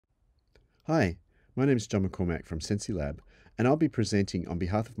Hi, my name is John McCormack from SensiLab, and I'll be presenting on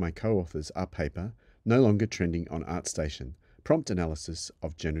behalf of my co-authors our paper, No Longer Trending on Artstation, Prompt Analysis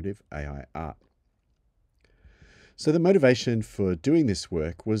of Generative AI Art. So the motivation for doing this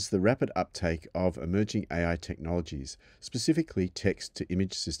work was the rapid uptake of emerging AI technologies, specifically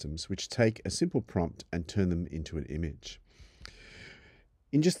text-to-image systems, which take a simple prompt and turn them into an image.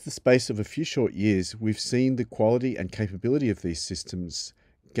 In just the space of a few short years, we've seen the quality and capability of these systems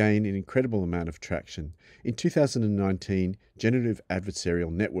gain an incredible amount of traction. In 2019, generative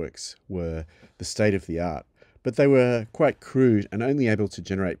adversarial networks were the state of the art, but they were quite crude and only able to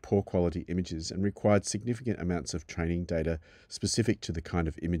generate poor quality images and required significant amounts of training data specific to the kind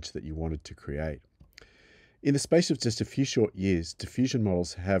of image that you wanted to create. In the space of just a few short years, diffusion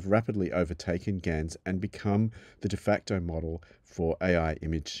models have rapidly overtaken GANs and become the de facto model for AI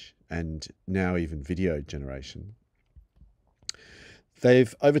image and now even video generation.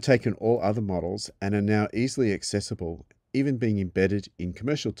 They've overtaken all other models and are now easily accessible, even being embedded in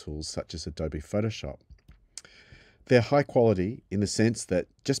commercial tools such as Adobe Photoshop. They're high quality in the sense that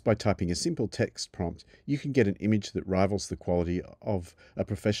just by typing a simple text prompt, you can get an image that rivals the quality of a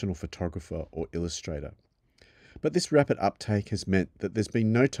professional photographer or illustrator. But this rapid uptake has meant that there's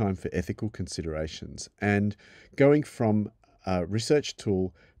been no time for ethical considerations, and going from a research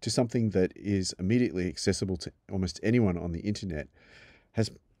tool to something that is immediately accessible to almost anyone on the internet has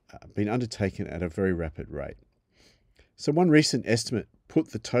been undertaken at a very rapid rate. So one recent estimate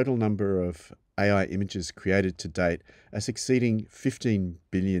put the total number of AI images created to date as exceeding 15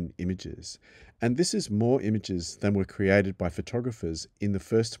 billion images. And this is more images than were created by photographers in the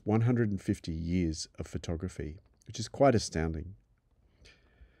first 150 years of photography, which is quite astounding.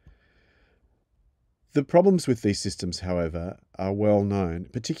 The problems with these systems, however, are well known,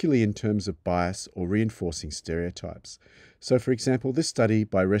 particularly in terms of bias or reinforcing stereotypes. So, for example, this study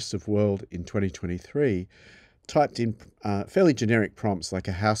by Rest of World in 2023 typed in fairly generic prompts like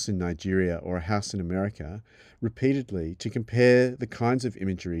a house in Nigeria or a house in America repeatedly to compare the kinds of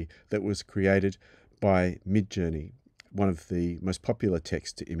imagery that was created by Midjourney, one of the most popular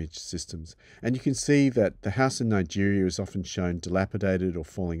text-to-image systems. And you can see that the house in Nigeria is often shown dilapidated or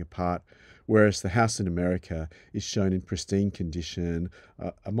falling apart, whereas the house in America is shown in pristine condition,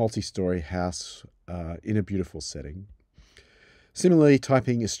 a multi-story house in a beautiful setting. Similarly,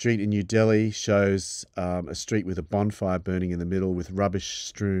 typing a street in New Delhi shows a street with a bonfire burning in the middle with rubbish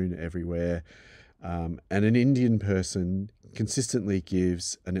strewn everywhere. And an Indian person consistently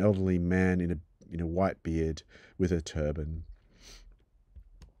gives an elderly man in a white beard with a turban.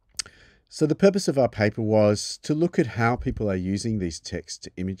 So the purpose of our paper was to look at how people are using these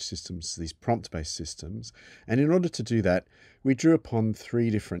text-to-image systems, these prompt-based systems. And in order to do that, we drew upon three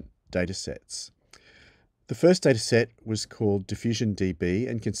different data sets. The first data set was called Diffusion DB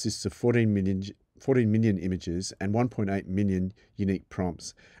and consists of 14 million images and 1.8 million unique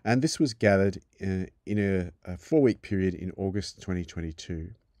prompts. And this was gathered in a 4-week period in August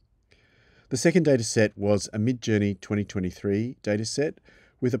 2022. The second data set was a Midjourney 2023 data set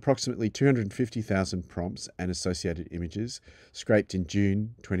with approximately 250,000 prompts and associated images scraped in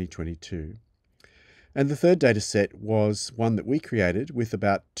June 2022. And the third data set was one that we created with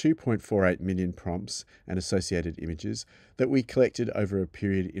about 2.48 million prompts and associated images that we collected over a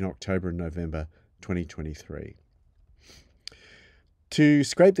period in October and November 2023. To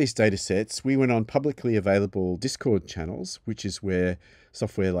scrape these data sets, we went on publicly available Discord channels, which is where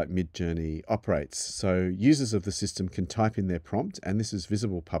software like Midjourney operates. So users of the system can type in their prompt, and this is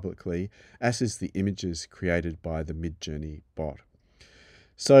visible publicly, as is the images created by the Midjourney bot.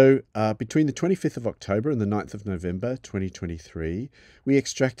 So between the 25th of October and the 9th of November 2023, we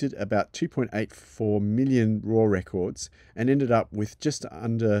extracted about 2.84 million raw records and ended up with just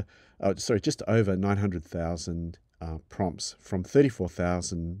over 900,000 prompts from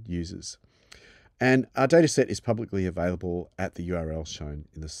 34,000 users. And our dataset is publicly available at the URL shown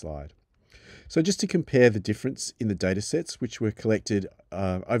in the slide. So just to compare the difference in the datasets, which were collected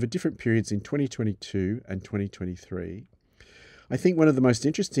over different periods in 2022 and 2023, I think one of the most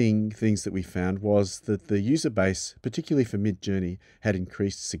interesting things that we found was that the user base, particularly for Midjourney, had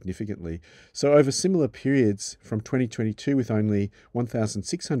increased significantly. So over similar periods from 2022 with only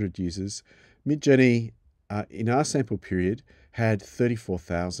 1,600 users, Midjourney in our sample period had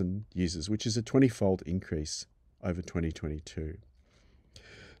 34,000 users, which is a 20-fold increase over 2022.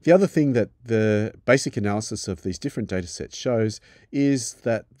 The other thing that the basic analysis of these different data sets shows is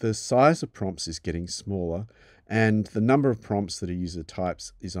that the size of prompts is getting smaller and the number of prompts that a user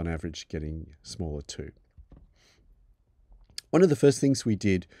types is on average getting smaller too. One of the first things we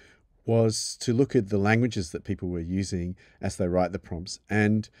did was to look at the languages that people were using as they write the prompts.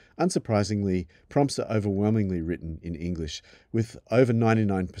 And unsurprisingly, prompts are overwhelmingly written in English, with over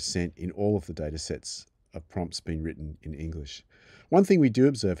 99% in all of the data sets of prompts being written in English. One thing we do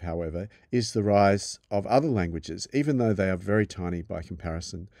observe, however, is the rise of other languages, even though they are very tiny by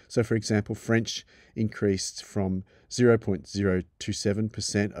comparison. So, for example, French increased from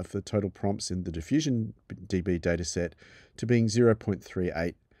 0.027% of the total prompts in the Diffusion DB dataset to being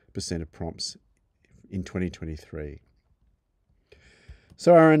 0.38% of prompts in 2023.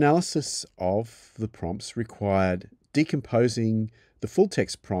 So our analysis of the prompts required decomposing the full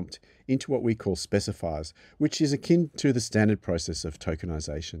text prompt into what we call specifiers, which is akin to the standard process of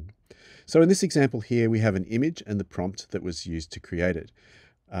tokenization. So in this example here, we have an image and the prompt that was used to create it.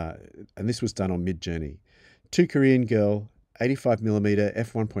 And this was done on Midjourney. 2 Korean girl, 85mm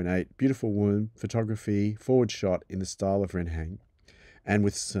f1.8, beautiful woman, photography, forward shot in the style of Renhang, and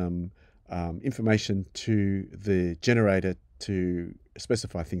with some information to the generator to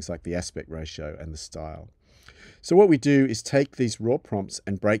specify things like the aspect ratio and the style. So what we do is take these raw prompts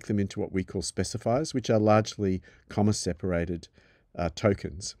and break them into what we call specifiers, which are largely comma-separated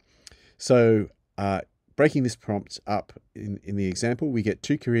tokens. So breaking this prompt up in the example, we get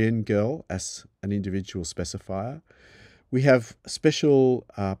 2 Korean girl as an individual specifier. We have special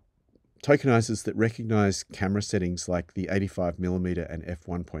tokenizers that recognize camera settings like the 85mm and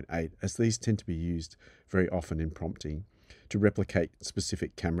f1.8, as these tend to be used very often in prompting to replicate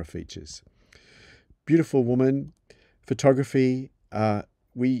specific camera features. Beautiful woman, photography.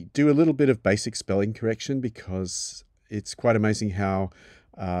 We do a little bit of basic spelling correction because it's quite amazing how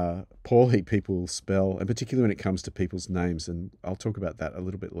poorly people spell, and particularly when it comes to people's names, and I'll talk about that a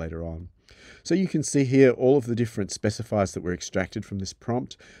little bit later on. So you can see here all of the different specifiers that were extracted from this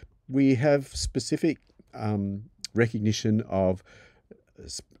prompt. We have specific recognition of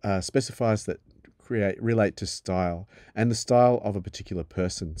specifiers that relate to style and the style of a particular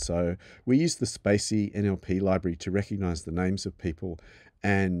person. So we use the Spacey NLP library to recognize the names of people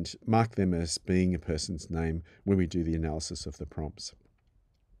and mark them as being a person's name when we do the analysis of the prompts.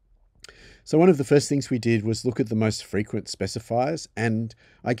 So one of the first things we did was look at the most frequent specifiers, and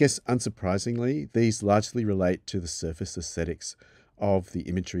I guess unsurprisingly, these largely relate to the surface aesthetics of the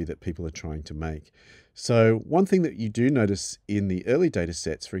imagery that people are trying to make. So one thing that you do notice in the early data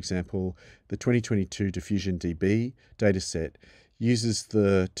sets, for example, the 2022 Diffusion DB dataset uses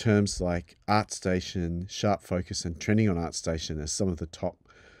the terms like Artstation, sharp focus, and trending on Artstation as some of the top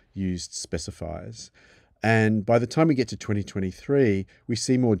used specifiers. And by the time we get to 2023, we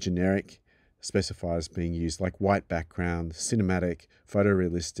see more generic specifiers being used, like white background, cinematic,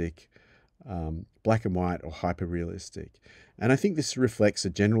 photorealistic, black and white, or hyperrealistic. And I think this reflects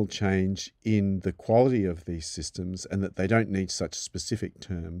a general change in the quality of these systems, and that they don't need such specific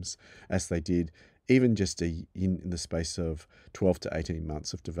terms as they did even just in the space of 12 to 18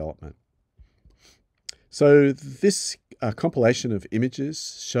 months of development. So this compilation of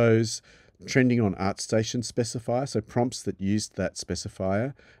images shows trending on Artstation specifier, so prompts that used that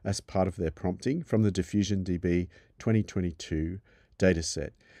specifier as part of their prompting from the Diffusion DB 2022 dataset.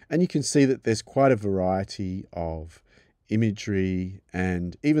 And you can see that there's quite a variety of imagery,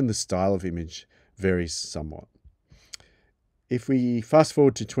 and even the style of image varies somewhat. If we fast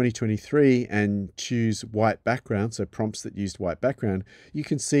forward to 2023 and choose white background, so prompts that used white background, you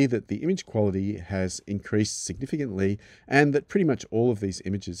can see that the image quality has increased significantly and that pretty much all of these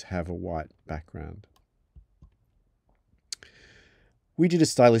images have a white background. We did a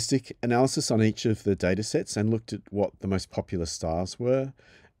stylistic analysis on each of the data sets and looked at what the most popular styles were.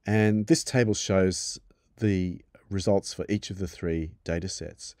 And this table shows the results for each of the 3 data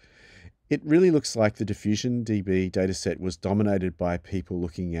sets. It really looks like the Diffusion DB dataset was dominated by people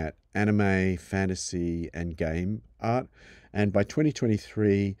looking at anime, fantasy, and game art. And by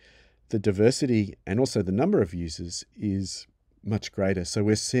 2023, the diversity and also the number of users is much greater. So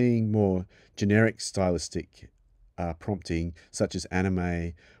we're seeing more generic stylistic prompting, such as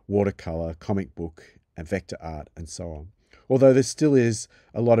anime, watercolor, comic book, and vector art, and so on. Although there still is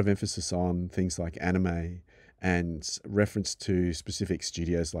a lot of emphasis on things like anime and reference to specific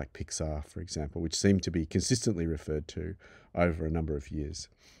studios like Pixar, for example, which seem to be consistently referred to over a number of years.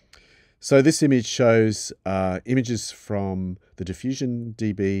 So this image shows images from the Diffusion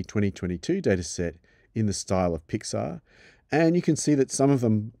DB 2022 dataset in the style of Pixar. And you can see that some of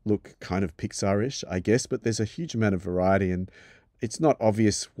them look kind of Pixar-ish, I guess, but there's a huge amount of variety, and it's not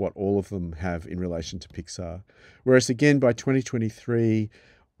obvious what all of them have in relation to Pixar. Whereas again, by 2023,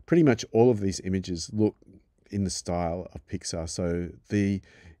 pretty much all of these images look in the style of Pixar. So the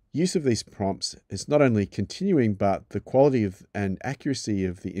use of these prompts is not only continuing, but the quality of and accuracy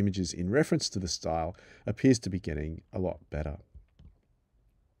of the images in reference to the style appears to be getting a lot better.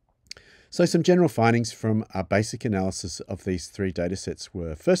 So some general findings from our basic analysis of these three datasets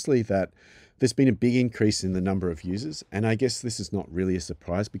were, firstly, that there's been a big increase in the number of users, and I guess this is not really a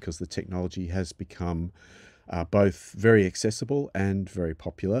surprise because the technology has become both very accessible and very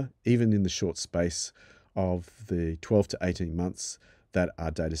popular, even in the short space of the 12 to 18 months that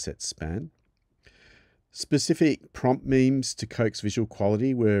our datasets span. Specific prompt memes to coax visual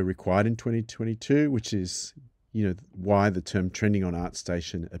quality were required in 2022, which is why the term trending on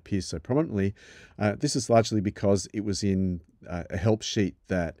Artstation appears so prominently. This is largely because it was in a help sheet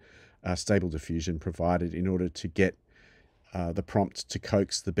that Stable Diffusion provided in order to get the prompt to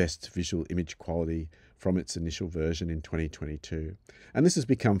coax the best visual image quality from its initial version in 2022. And this has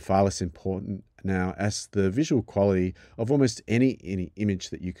become far less important now, as the visual quality of almost any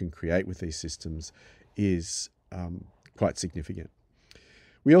image that you can create with these systems is quite significant.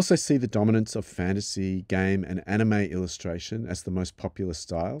 We also see the dominance of fantasy, game, and anime illustration as the most popular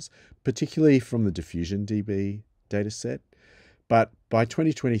styles, particularly from the Diffusion DB dataset. But by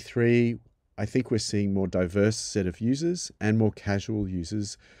 2023, I think we're seeing more diverse set of users and more casual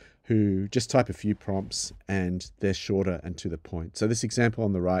users who just type a few prompts and they're shorter and to the point. So this example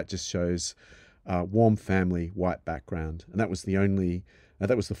on the right just shows warm family, white background, and that was the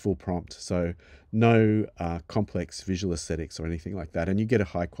full prompt. So no complex visual aesthetics or anything like that, and you get a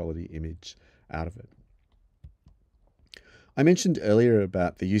high quality image out of it. I mentioned earlier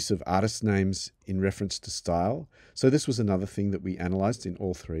about the use of artist names in reference to style. So this was another thing that we analyzed in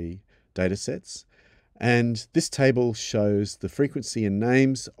all three datasets. And this table shows the frequency and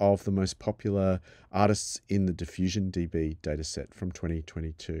names of the most popular artists in the Diffusion DB dataset from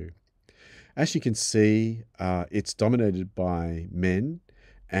 2022. As you can see, it's dominated by men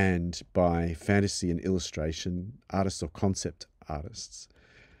and by fantasy and illustration artists or concept artists.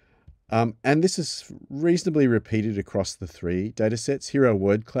 And this is reasonably repeated across the three datasets. Here are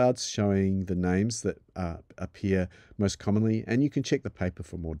word clouds showing the names that appear most commonly, and you can check the paper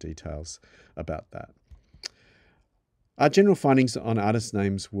for more details about that. Our general findings on artist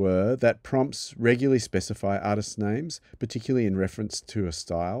names were that prompts regularly specify artist names, particularly in reference to a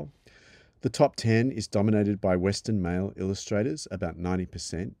style. The top 10 is dominated by Western male illustrators, about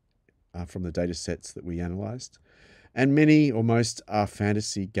 90% from the data sets that we analysed. And many or most are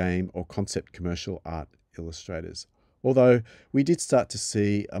fantasy, game, or concept commercial art illustrators. Although we did start to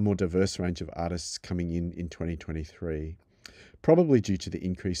see a more diverse range of artists coming in 2023, probably due to the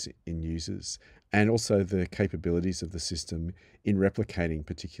increase in users and also the capabilities of the system in replicating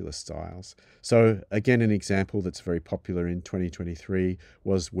particular styles. So again, an example that's very popular in 2023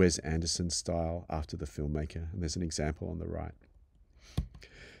 was Wes Anderson's style after the filmmaker, and there's an example on the right.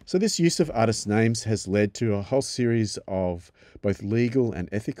 So this use of artist names has led to a whole series of both legal and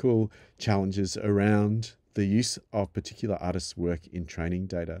ethical challenges around the use of particular artists' work in training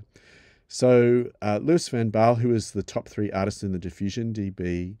data. So Lewis Van Baal, who is the top 3 artist in the Diffusion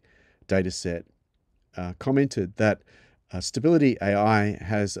DB dataset, commented that Stability AI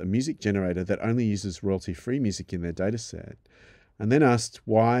has a music generator that only uses royalty-free music in their dataset, and then asked,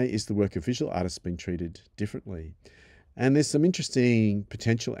 why is the work of visual artists being treated differently? And there's some interesting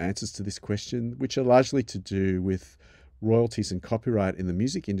potential answers to this question, which are largely to do with royalties and copyright in the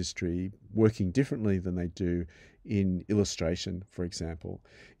music industry working differently than they do in illustration, for example.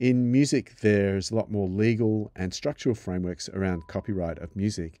 In music, there's a lot more legal and structural frameworks around copyright of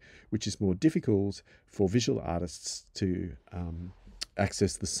music, which is more difficult for visual artists to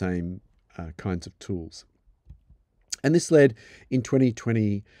access the same kinds of tools. And this led in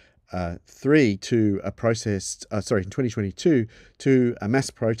 2022 to a mass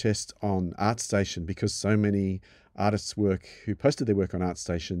protest on Artstation, because so many artists' work who posted their work on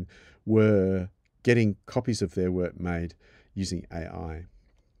Artstation were getting copies of their work made using AI.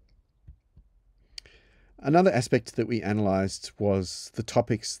 Another aspect that we analysed was the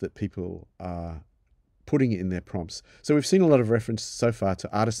topics that people are putting in their prompts. So we've seen a lot of reference so far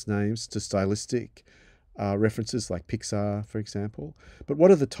to artist names, to stylistic references like Pixar, for example. But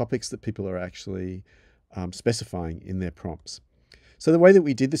what are the topics that people are actually specifying in their prompts? So the way that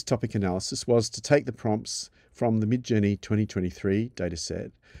we did this topic analysis was to take the prompts from the Midjourney 2023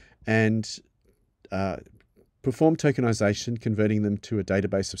 dataset and perform tokenization, converting them to a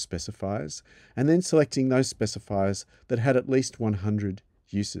database of specifiers, and then selecting those specifiers that had at least 100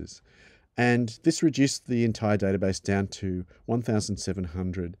 uses. And this reduced the entire database down to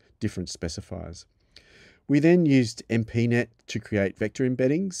 1,700 different specifiers. We then used MPNet to create vector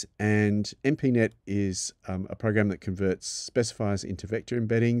embeddings, and MPNet is a program that converts specifiers into vector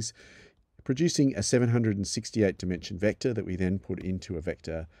embeddings, producing a 768 dimension vector that we then put into a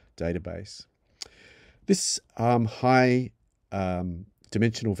vector database. This high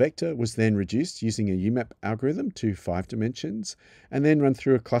dimensional vector was then reduced using a UMAP algorithm to 5 dimensions, and then run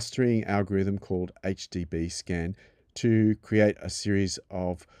through a clustering algorithm called HDB scan to create a series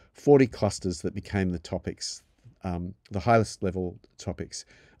of 40 clusters that became the topics, the highest level topics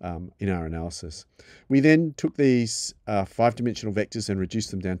in our analysis. We then took these 5-dimensional vectors and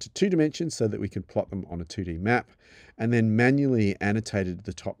reduced them down to 2 dimensions so that we could plot them on a 2D map, and then manually annotated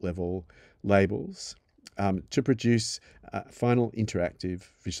the top level labels to produce a final interactive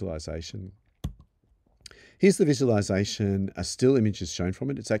visualization. Here's the visualization. A still image is shown from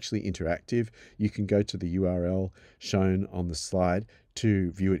it. It's actually interactive. You can go to the URL shown on the slide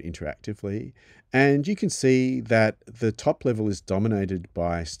to view it interactively. And you can see that the top level is dominated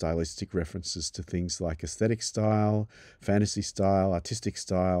by stylistic references to things like aesthetic style, fantasy style, artistic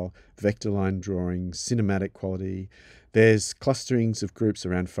style, vector line drawing, cinematic quality. There's clusterings of groups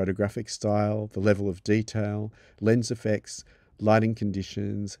around photographic style, the level of detail, lens effects, lighting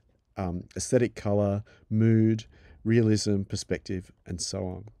conditions, aesthetic color, mood, realism, perspective, and so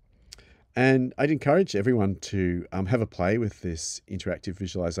on. And I'd encourage everyone to have a play with this interactive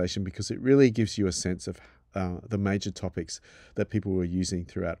visualization because it really gives you a sense of the major topics that people were using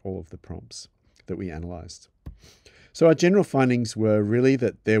throughout all of the prompts that we analyzed. So our general findings were really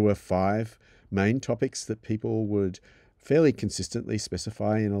that there were 5 main topics that people would fairly consistently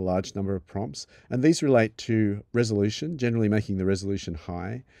specify in a large number of prompts. And these relate to resolution, generally making the resolution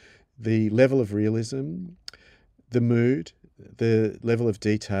high, the level of realism, the mood, the level of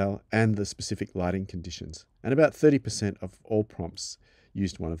detail, and the specific lighting conditions. And about 30% of all prompts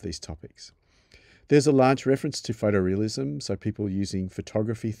used one of these topics. There's a large reference to photorealism, so people using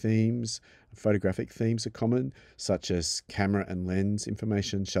photography themes, photographic themes are common, such as camera and lens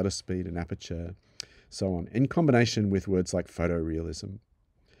information, shutter speed and aperture, so on, in combination with words like photorealism.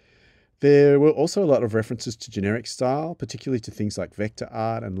 There were also a lot of references to generic style, particularly to things like vector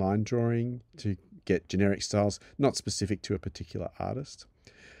art and line drawing, to get generic styles not specific to a particular artist.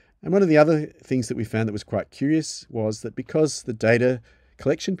 And one of the other things that we found that was quite curious was that because the data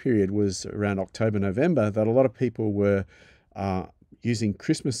collection period was around October, November, that a lot of people were using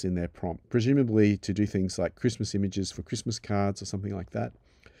Christmas in their prompt, presumably to do things like Christmas images for Christmas cards or something like that.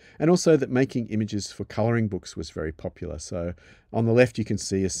 And also that making images for colouring books was very popular. So on the left, you can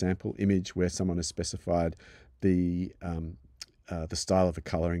see a sample image where someone has specified the style of a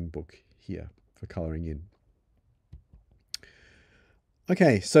colouring book here for colouring in.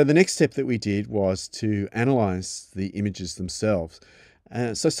 Okay, so the next step that we did was to analyse the images themselves.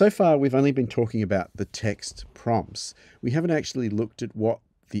 So far, we've only been talking about the text prompts. We haven't actually looked at what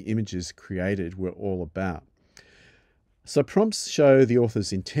the images created were all about. So prompts show the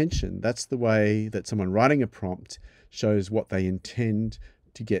author's intention. That's the way that someone writing a prompt shows what they intend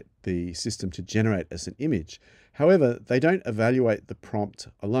to get the system to generate as an image. However, they don't evaluate the prompt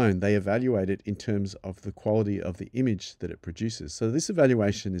alone. They evaluate it in terms of the quality of the image that it produces. So this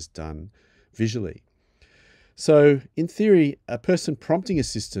evaluation is done visually. So in theory, a person prompting a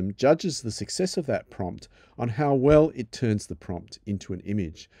system judges the success of that prompt on how well it turns the prompt into an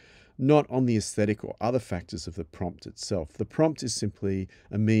image, not on the aesthetic or other factors of the prompt itself. The prompt is simply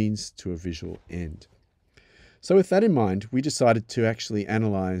a means to a visual end. So with that in mind, we decided to actually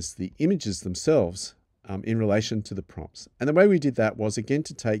analyze the images themselves in relation to the prompts. And the way we did that was, again,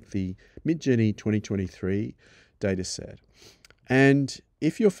 to take the Midjourney 2023 dataset. And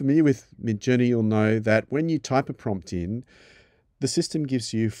if you're familiar with Midjourney, you'll know that when you type a prompt in, the system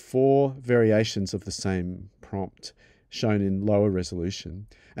gives you 4 variations of the same prompt shown in lower resolution.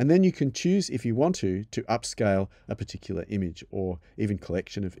 And then you can choose, if you want to upscale a particular image or even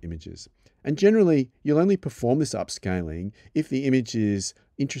collection of images. And generally, you'll only perform this upscaling if the image is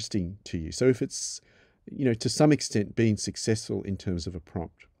interesting to you. So if it's, to some extent being successful in terms of a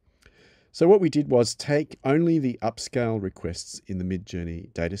prompt. So what we did was take only the upscale requests in the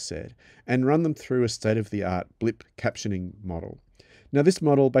Midjourney dataset and run them through a state-of-the-art blip captioning model. Now this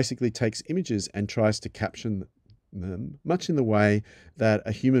model basically takes images and tries to caption them much in the way that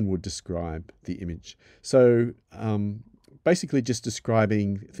a human would describe the image. So basically just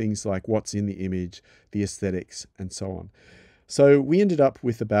describing things like what's in the image, the aesthetics, and so on. So we ended up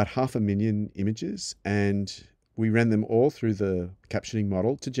with about 500,000 images, and we ran them all through the captioning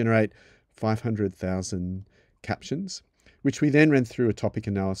model to generate 500,000 captions, which we then ran through a topic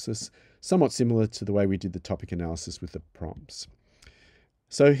analysis, somewhat similar to the way we did the topic analysis with the prompts.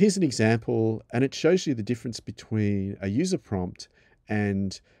 So here's an example, and it shows you the difference between a user prompt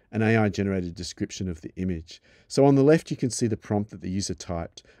and an AI-generated description of the image. So on the left, you can see the prompt that the user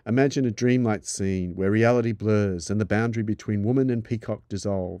typed. Imagine a dreamlike scene where reality blurs and the boundary between woman and peacock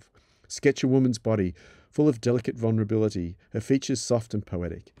dissolve. Sketch a woman's body, full of delicate vulnerability, her features soft and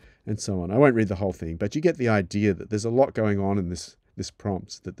poetic, and so on. I won't read the whole thing, but you get the idea that there's a lot going on in this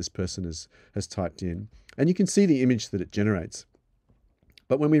prompt that this person has typed in. And you can see the image that it generates.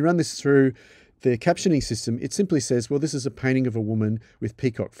 But when we run this through the captioning system, it simply says, well, this is a painting of a woman with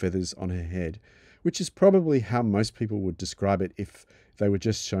peacock feathers on her head, which is probably how most people would describe it if they were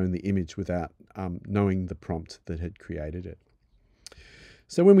just shown the image without knowing the prompt that had created it.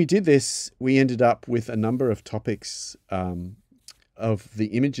 So when we did this, we ended up with a number of topics of the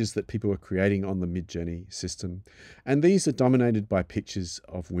images that people were creating on the Midjourney system. And these are dominated by pictures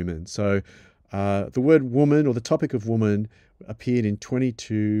of women. So the word woman, or the topic of woman, appeared in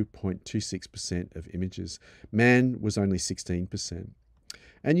 22.26% of images. Man was only 16%.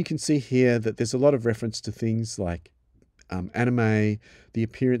 And you can see here that there's a lot of reference to things like anime, the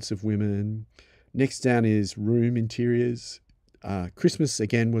appearance of women. Next down is room interiors. Christmas,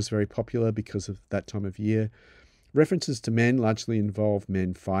 again, was very popular because of that time of year. References to men largely involve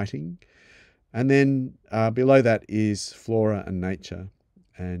men fighting. And then below that is flora and nature,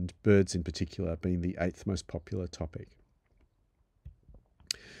 and birds in particular being the 8th most popular topic.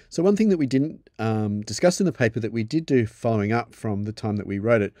 So one thing that we didn't discuss in the paper that we did do following up from the time that we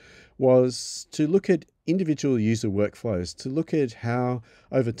wrote it was to look at individual user workflows, to look at how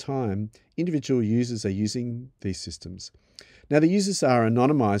over time individual users are using these systems. Now the users are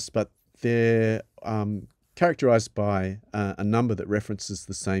anonymized, but they're characterized by a number that references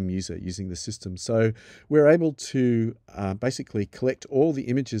the same user using the system. So we're able to basically collect all the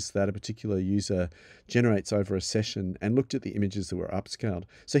images that a particular user generates over a session and looked at the images that were upscaled.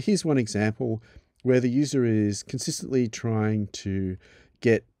 So here's one example where the user is consistently trying to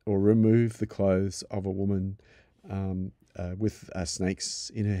get or remove the clothes of a woman with snakes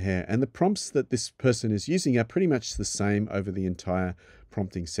in her hair. And the prompts that this person is using are pretty much the same over the entire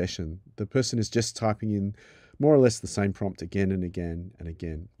prompting session. The person is just typing in more or less the same prompt again and again and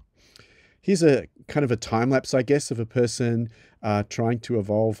again. Here's a kind of a time lapse, I guess, of a person trying to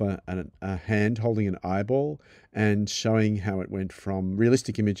evolve a hand holding an eyeball and showing how it went from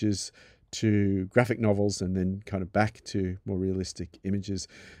realistic images to graphic novels and then kind of back to more realistic images.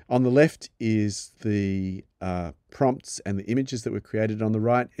 On the left is the prompts and the images that were created. On the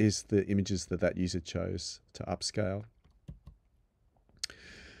right is the images that that user chose to upscale.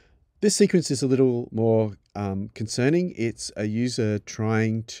 This sequence is a little more concerning. It's a user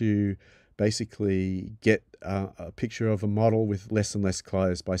trying to basically get a picture of a model with less and less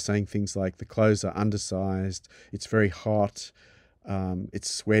clothes by saying things like the clothes are undersized, it's very hot,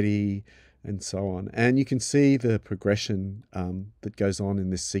 it's sweaty, and so on. And you can see the progression that goes on in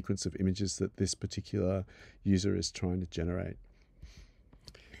this sequence of images that this particular user is trying to generate.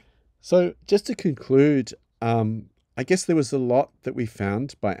 So just to conclude, I guess there was a lot that we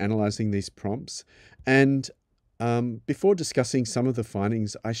found by analyzing these prompts. And before discussing some of the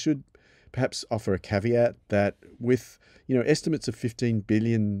findings, I should perhaps offer a caveat that with estimates of 15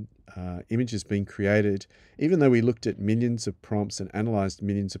 billion images being created, even though we looked at millions of prompts and analyzed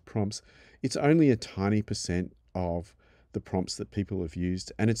millions of prompts, it's only a tiny percent of the prompts that people have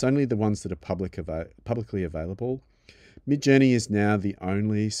used, and it's only the ones that are publicly available. Midjourney is now the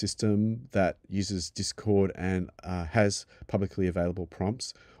only system that uses Discord and has publicly available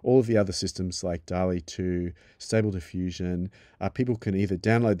prompts. All of the other systems like DALL-E 2, Stable Diffusion, people can either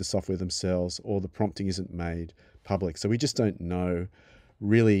download the software themselves or the prompting isn't made public. So we just don't know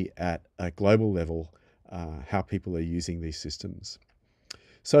really at a global level how people are using these systems.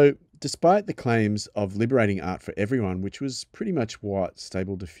 So despite the claims of liberating art for everyone, which was pretty much what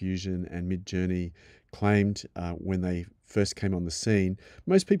Stable Diffusion and Midjourney claimed when they first came on the scene,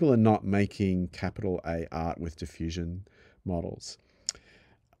 most people are not making capital A art with diffusion models,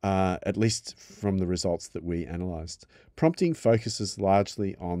 at least from the results that we analysed. Prompting focuses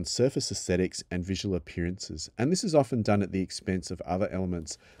largely on surface aesthetics and visual appearances, and this is often done at the expense of other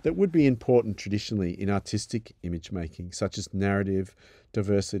elements that would be important traditionally in artistic image making, such as narrative,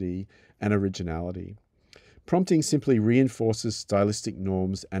 diversity, and originality. Prompting simply reinforces stylistic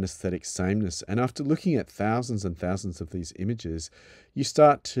norms and aesthetic sameness. And after looking at thousands and thousands of these images, you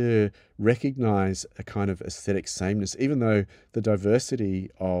start to recognize a kind of aesthetic sameness, even though the diversity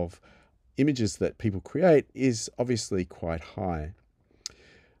of images that people create is obviously quite high.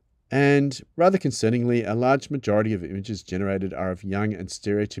 And rather concerningly, a large majority of images generated are of young and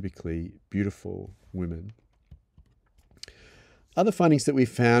stereotypically beautiful women. Other findings that we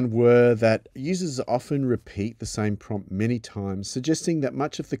found were that users often repeat the same prompt many times, suggesting that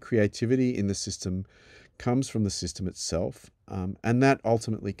much of the creativity in the system comes from the system itself, and that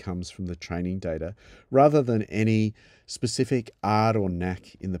ultimately comes from the training data rather than any specific art or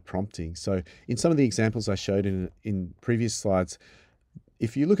knack in the prompting. So in some of the examples I showed in previous slides,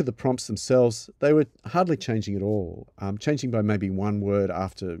 if you look at the prompts themselves, they were hardly changing at all, changing by maybe one word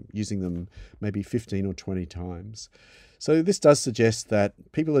after using them maybe 15 or 20 times. So this does suggest that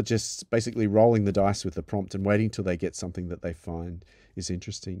people are just basically rolling the dice with the prompt and waiting till they get something that they find is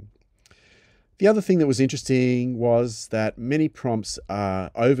interesting. The other thing that was interesting was that many prompts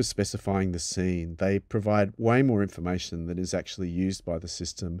are over-specifying the scene. They provide way more information than is actually used by the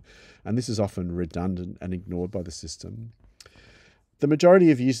system, and this is often redundant and ignored by the system. The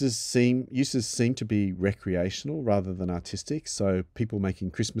majority of uses seem to be recreational rather than artistic, so people making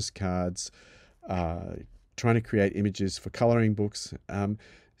Christmas cards, trying to create images for colouring books,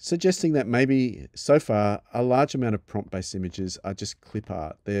 suggesting that maybe so far a large amount of prompt-based images are just clip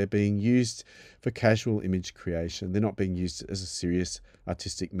art. They're being used for casual image creation. They're not being used as a serious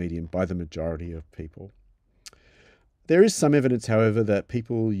artistic medium by the majority of people. There is some evidence, however, that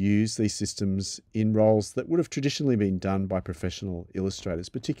people use these systems in roles that would have traditionally been done by professional illustrators,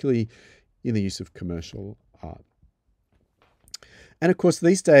 particularly in the use of commercial art. And of course,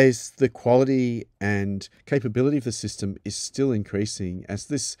 these days, the quality and capability of the system is still increasing. As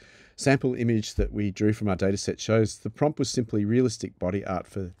this sample image that we drew from our dataset shows, the prompt was simply realistic body art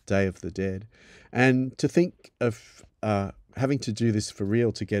for Day of the Dead. And to think of having to do this for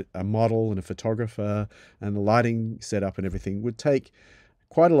real, to get a model and a photographer and the lighting setup and everything, would take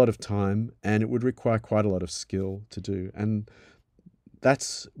quite a lot of time, and it would require quite a lot of skill to do. And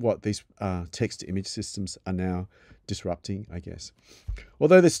that's what these text-to-image systems are now disrupting, I guess.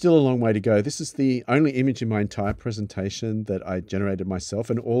 Although there's still a long way to go. This is the only image in my entire presentation that I generated myself,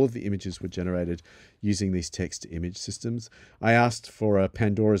 and all of the images were generated using these text-to-image systems. I asked for a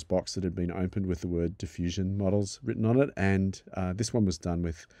Pandora's box that had been opened with the word diffusion models written on it, and this one was done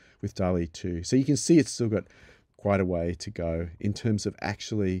with DALL-E 2. So you can see it's still got quite a way to go in terms of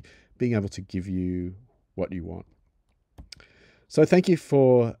actually being able to give you what you want. So thank you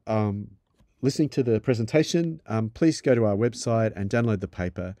for listening to the presentation. Please go to our website and download the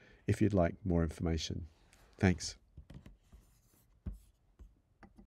paper if you'd like more information. Thanks.